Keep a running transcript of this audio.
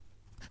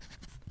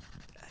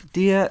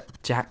Dear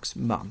Jack's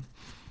mum,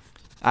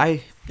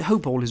 I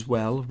hope all is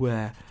well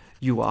where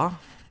you are.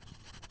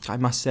 I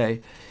must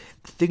say,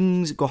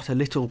 things got a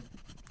little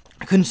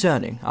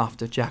concerning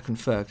after Jack and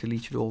Ferg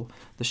deleted all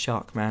the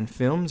Sharkman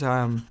films.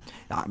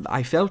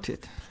 I felt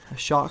it.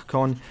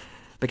 SharkCon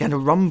began to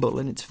rumble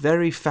in its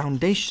very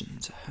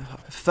foundations.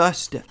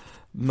 First,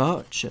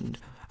 merch and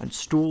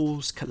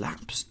stalls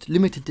collapsed.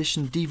 Limited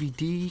edition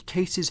DVD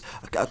cases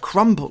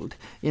crumbled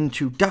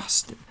into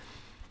dust.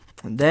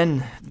 And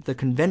then the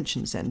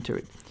convention center,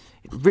 it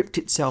ripped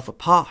itself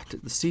apart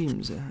at the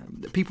seams.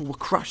 People were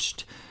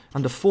crushed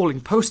under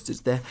falling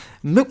posters, their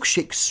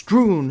milkshakes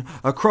strewn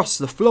across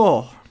the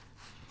floor.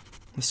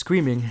 The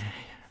screaming,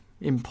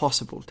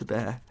 impossible to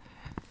bear.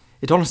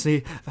 It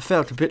honestly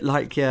felt a bit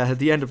like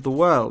the end of the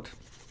world.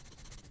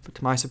 But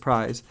to my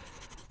surprise,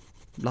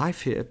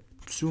 life here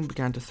soon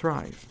began to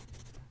thrive.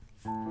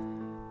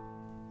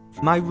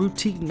 My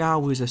routine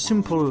now is a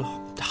simple,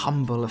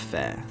 humble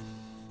affair.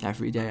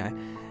 Every day I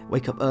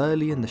wake up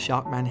early in the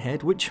Sharkman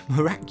head, which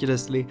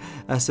miraculously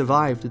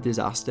survived the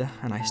disaster,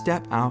 and I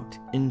step out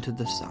into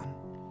the sun.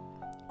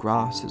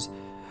 Grass has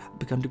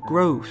begun to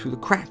grow through the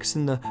cracks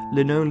in the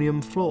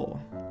linoleum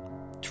floor.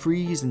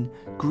 Trees and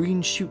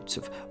green shoots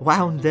have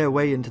wound their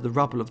way into the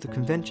rubble of the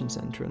convention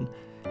center, and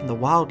the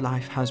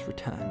wildlife has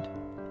returned.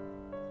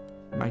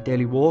 My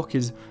daily walk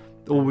is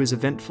always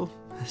eventful.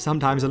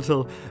 Sometimes a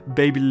little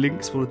baby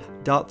lynx will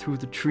dart through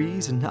the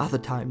trees, and other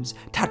times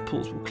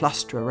tadpoles will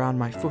cluster around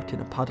my foot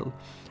in a puddle,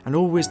 and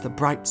always the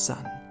bright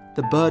sun,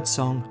 the bird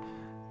song,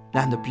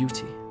 and the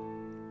beauty.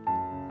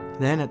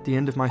 Then, at the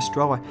end of my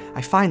stroll,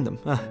 I find them,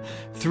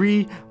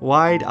 3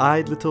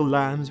 wide-eyed little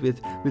lambs with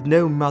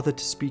no mother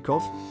to speak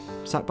of,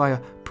 sat by a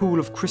pool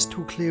of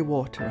crystal clear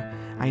water.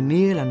 I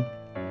kneel and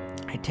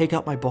I take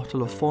out my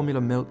bottle of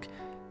formula milk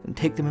and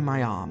take them in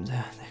my arms.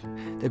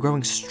 They're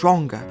growing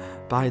stronger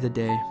by the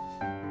day.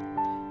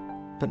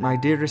 But my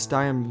dearest,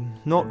 I am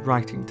not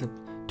writing to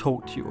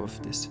talk to you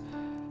of this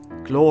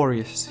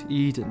glorious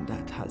Eden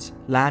that has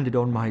landed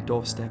on my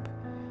doorstep,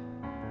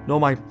 nor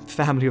my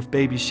family of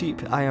baby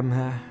sheep. I'm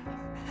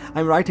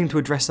writing to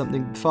address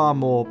something far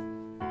more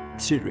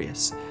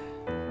serious.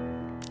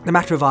 The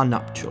matter of our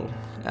nuptial.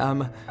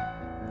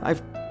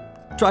 I've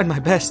tried my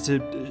best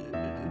to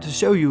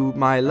show you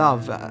my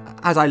love,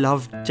 as I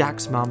loved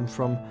Jack's mum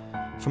from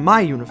my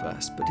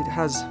universe, but it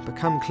has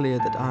become clear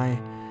that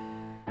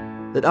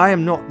I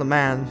am not the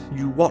man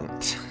you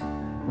want.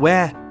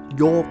 Where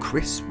your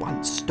Chris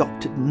once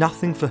stopped at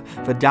nothing for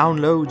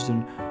downloads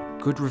and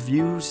good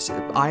reviews,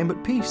 I am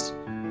at peace.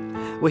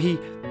 Where he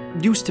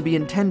used to be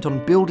intent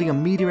on building a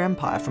media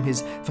empire from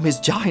his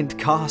giant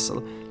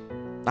castle,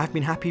 I've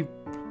been happy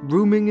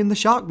rooming in the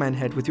Sharkman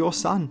head with your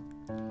son.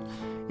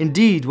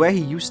 Indeed, where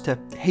he used to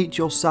hate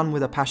your son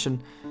with a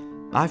passion,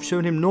 I've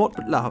shown him naught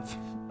but love.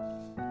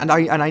 And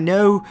I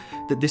know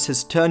that this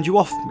has turned you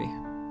off me,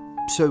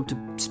 so to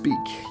speak.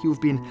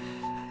 You've been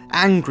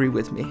angry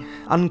with me,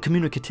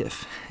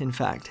 uncommunicative, in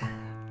fact.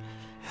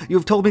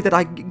 You've told me that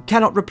I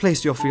cannot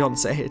replace your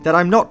fiancé, that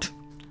I'm not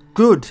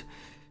good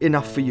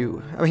enough for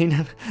you. I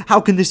mean, how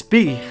can this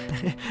be?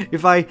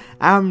 If I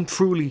am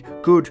truly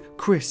good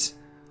Chris,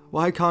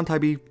 why can't I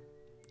be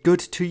good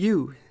to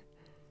you?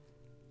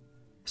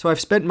 So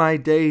I've spent my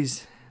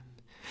days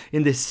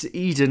in this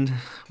Eden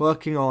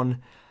working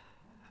on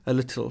a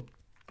little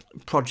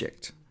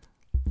project.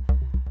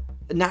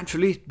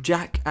 Naturally,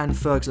 Jack and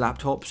Ferg's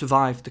laptop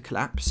survived the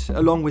collapse,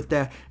 along with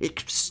their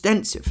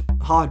extensive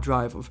hard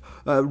drive of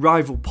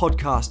rival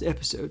podcast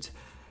episodes.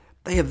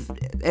 They have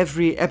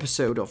every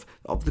episode of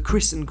the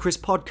Chris and Chris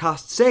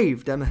podcast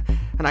saved, and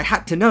I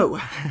had to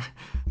know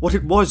what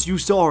it was you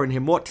saw in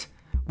him. What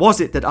was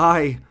it that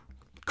I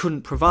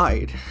couldn't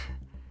provide?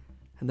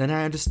 And then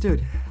I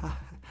understood.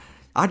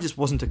 I just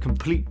wasn't a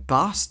complete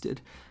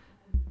bastard.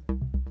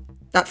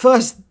 At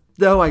first,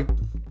 though, I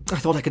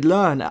thought I could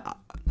learn. I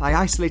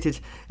isolated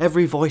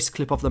every voice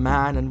clip of the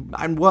man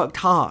and worked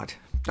hard.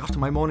 After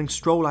my morning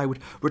stroll, I would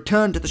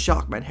return to the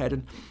Sharkman head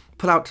and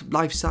pull out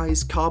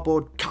life-size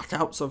cardboard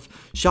cutouts of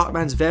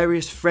Sharkman's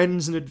various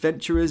friends and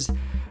adventurers,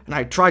 and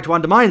I'd try to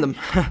undermine them.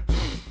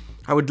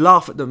 I would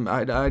laugh at them,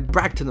 I'd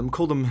brag to them,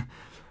 call them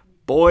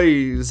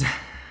boys,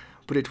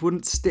 but it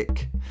wouldn't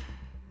stick.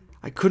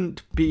 I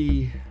couldn't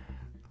be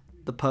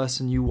the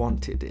person you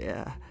wanted.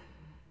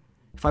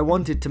 If I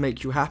wanted to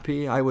make you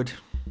happy, I would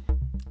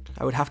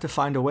have to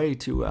find a way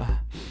to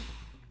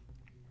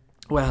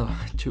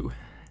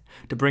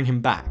bring him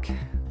back.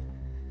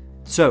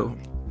 So,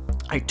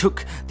 I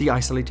took the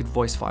isolated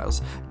voice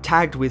files,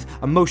 tagged with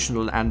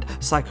emotional and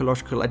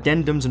psychological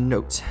addendums and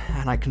notes,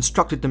 and I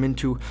constructed them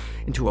into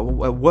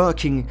a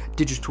working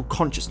digital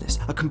consciousness,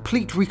 a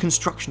complete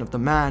reconstruction of the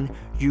man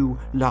you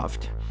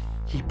loved.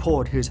 He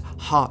poured his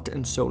heart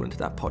and soul into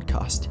that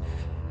podcast.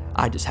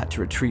 I just had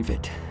to retrieve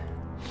it.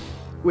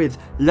 With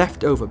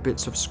leftover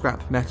bits of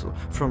scrap metal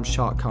from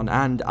SharkCon,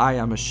 and I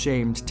am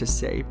ashamed to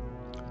say,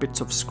 bits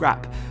of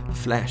scrap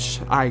flesh,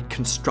 I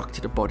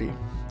constructed a body.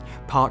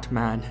 Part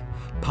man,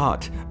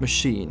 part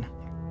machine.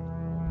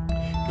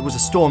 It was a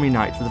stormy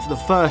night, the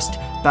first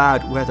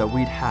bad weather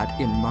we'd had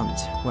in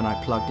months, when I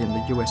plugged in the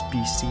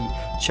USB-C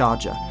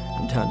charger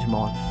and turned him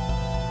on.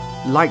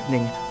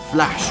 Lightning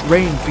flashed,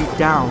 rain beat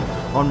down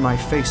on my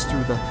face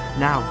through the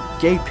now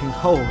gaping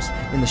holes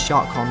in the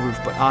SharkCon roof,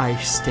 but I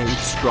stayed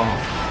strong.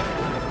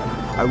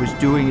 I was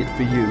doing it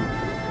for you.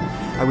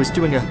 I was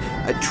doing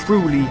a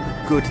truly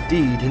good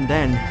deed, and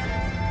then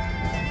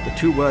the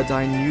two words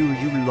I knew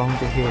you longed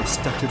to hear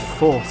stuttered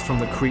forth from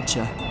the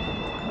creature.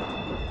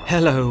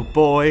 Hello,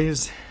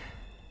 boys.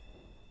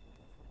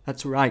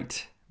 That's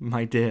right,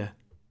 my dear.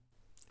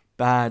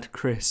 Bad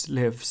Chris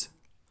lives.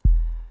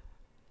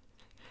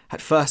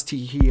 At first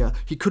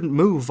he couldn't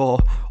move or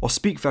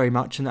speak very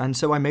much, and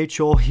so I made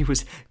sure he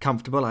was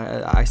comfortable.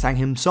 I sang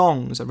him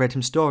songs, I read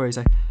him stories,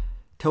 I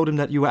told him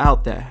that you were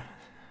out there,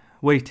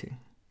 waiting.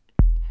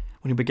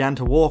 When he began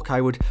to walk,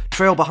 I would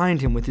trail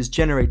behind him with his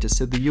generator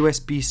so the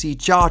USB-C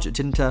charger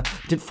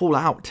didn't fall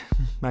out.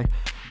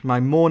 My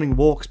morning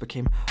walks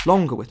became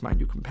longer with my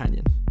new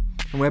companion,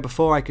 and where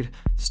before I could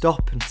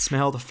stop and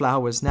smell the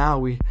flowers, now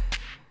we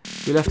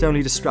left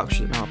only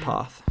destruction in our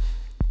path.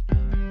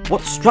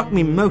 What struck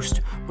me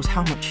most was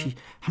how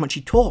much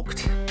he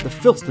talked, the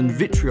filth and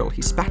vitriol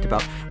he spat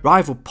about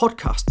rival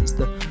podcasters,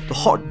 the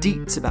hot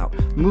deets about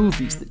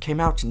movies that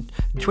came out in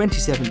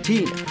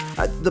 2017,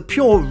 the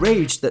pure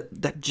rage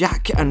that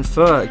Jack and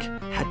Ferg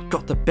had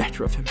got the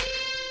better of him.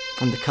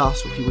 And the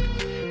castle, he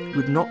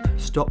would not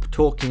stop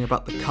talking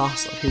about the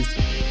castle,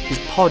 his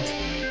pod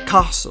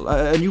castle,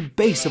 a new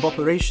base of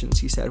operations,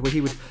 he said, where he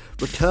would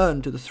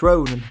return to the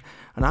throne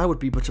and I would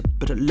be but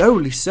a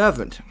lowly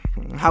servant,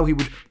 how he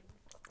would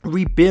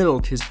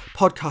rebuild his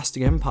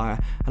podcasting empire,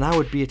 and I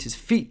would be at his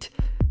feet,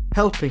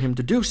 helping him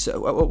to do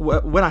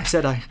so. When I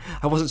said I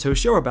wasn't so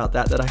sure about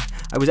that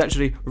I was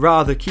actually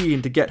rather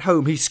keen to get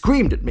home, he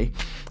screamed at me.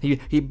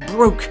 He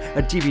broke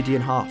a DVD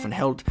in half and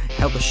held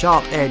the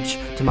sharp edge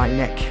to my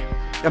neck.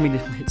 I mean,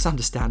 it's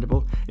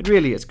understandable. It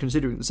really is,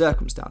 considering the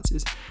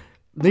circumstances.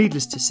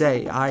 Needless to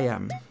say,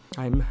 I'm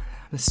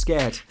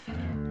scared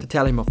to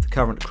tell him of the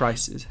current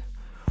crisis.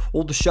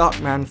 All the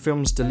Sharkman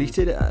films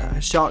deleted,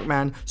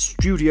 Sharkman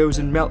Studios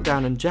in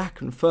Meltdown, and Jack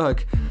and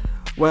Ferg,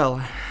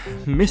 well,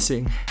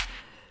 missing.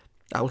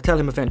 I will tell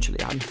him eventually.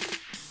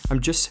 I'm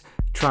just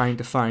trying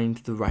to find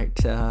the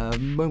right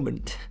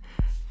moment.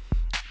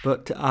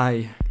 But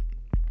I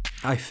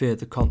fear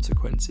the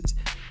consequences.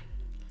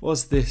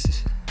 Was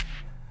this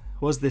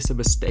a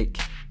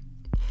mistake?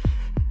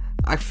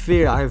 I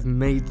fear I have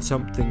made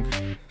something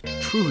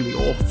truly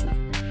awful.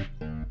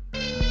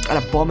 An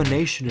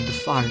abomination in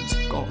defiance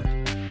of God.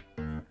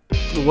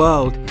 The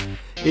world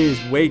is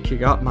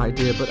waking up, my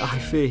dear, but I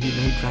fear he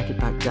may drag it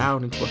back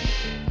down into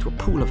a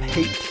pool of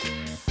hate,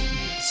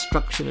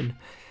 destruction,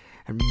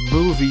 and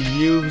movie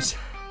news.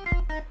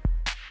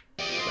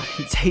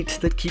 It's hate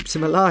that keeps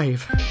him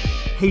alive.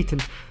 Hate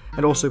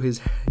and also his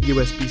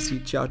USB-C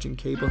charging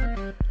cable.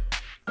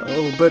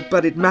 Oh,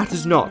 but it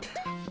matters not.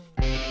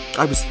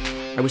 I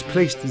was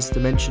placed in this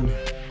dimension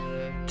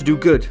to do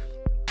good.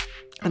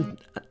 And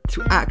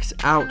to act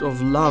out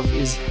of love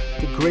is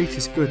the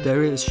greatest good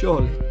there is,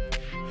 surely.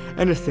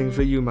 Anything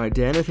for you, my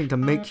dear, anything to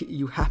make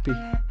you happy.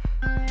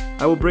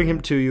 I will bring him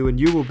to you, and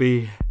you will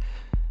be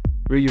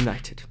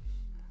reunited.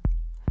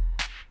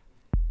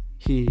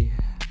 He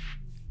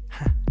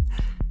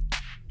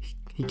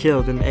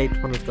killed and ate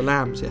one of the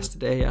lambs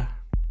yesterday.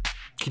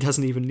 He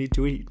doesn't even need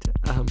to eat.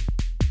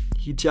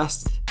 He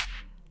just,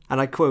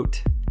 and I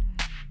quote,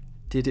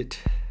 did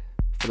it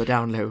for the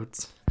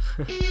downloads.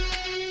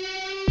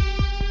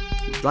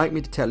 He would like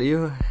me to tell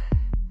you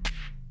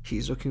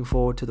he's looking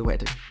forward to the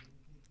wedding.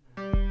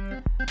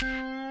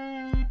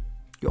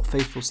 Your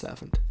faithful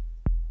servant,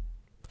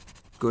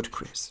 Good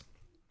Chris.